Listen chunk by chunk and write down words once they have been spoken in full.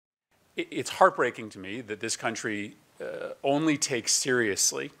It's heartbreaking to me that this country only takes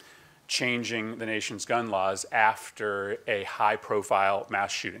seriously changing the nation's gun laws after a high-profile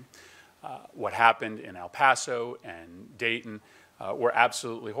mass shooting. What happened in El Paso and Dayton were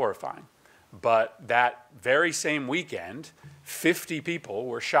absolutely horrifying. But that very same weekend, 50 people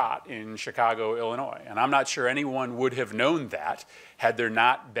were shot in Chicago, Illinois. And I'm not sure anyone would have known that had there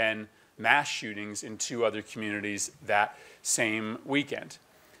not been mass shootings in two other communities that same weekend.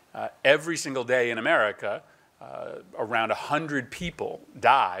 Every single day in America, around 100 people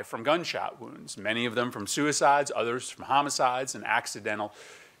die from gunshot wounds, many of them from suicides, others from homicides and accidental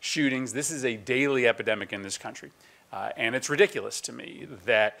shootings. This is a daily epidemic in this country. And it's ridiculous to me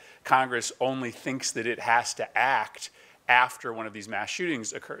that Congress only thinks that it has to act after one of these mass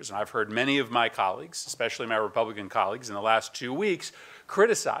shootings occurs. And I've heard many of my colleagues, especially my Republican colleagues, in the last 2 weeks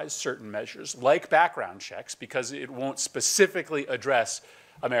criticize certain measures like background checks because it won't specifically address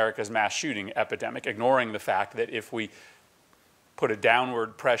America's mass shooting epidemic, ignoring the fact that if we put a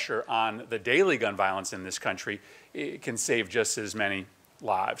downward pressure on the daily gun violence in this country, it can save just as many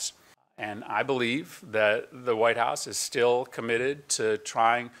lives. And I believe that the White House is still committed to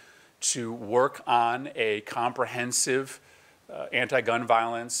trying to work on a comprehensive anti-gun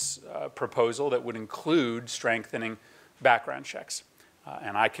violence proposal that would include strengthening background checks.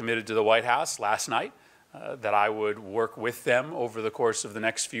 And I committed to the White House last night that I would work with them over the course of the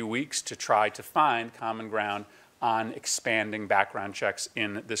next few weeks to try to find common ground on expanding background checks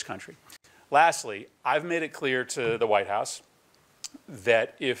in this country. Lastly, I've made it clear to the White House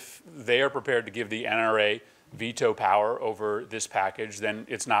that if they are prepared to give the NRA veto power over this package, then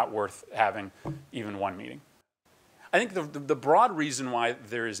it's not worth having even one meeting. I think the broad reason why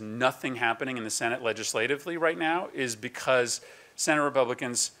there is nothing happening in the Senate legislatively right now is because Senate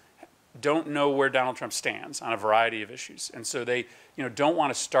Republicans don't know where Donald Trump stands on a variety of issues. And so they don't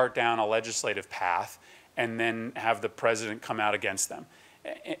want to start down a legislative path and then have the president come out against them.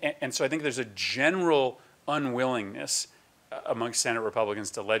 And so I think there's a general unwillingness amongst Senate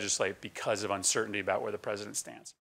Republicans to legislate because of uncertainty about where the president stands.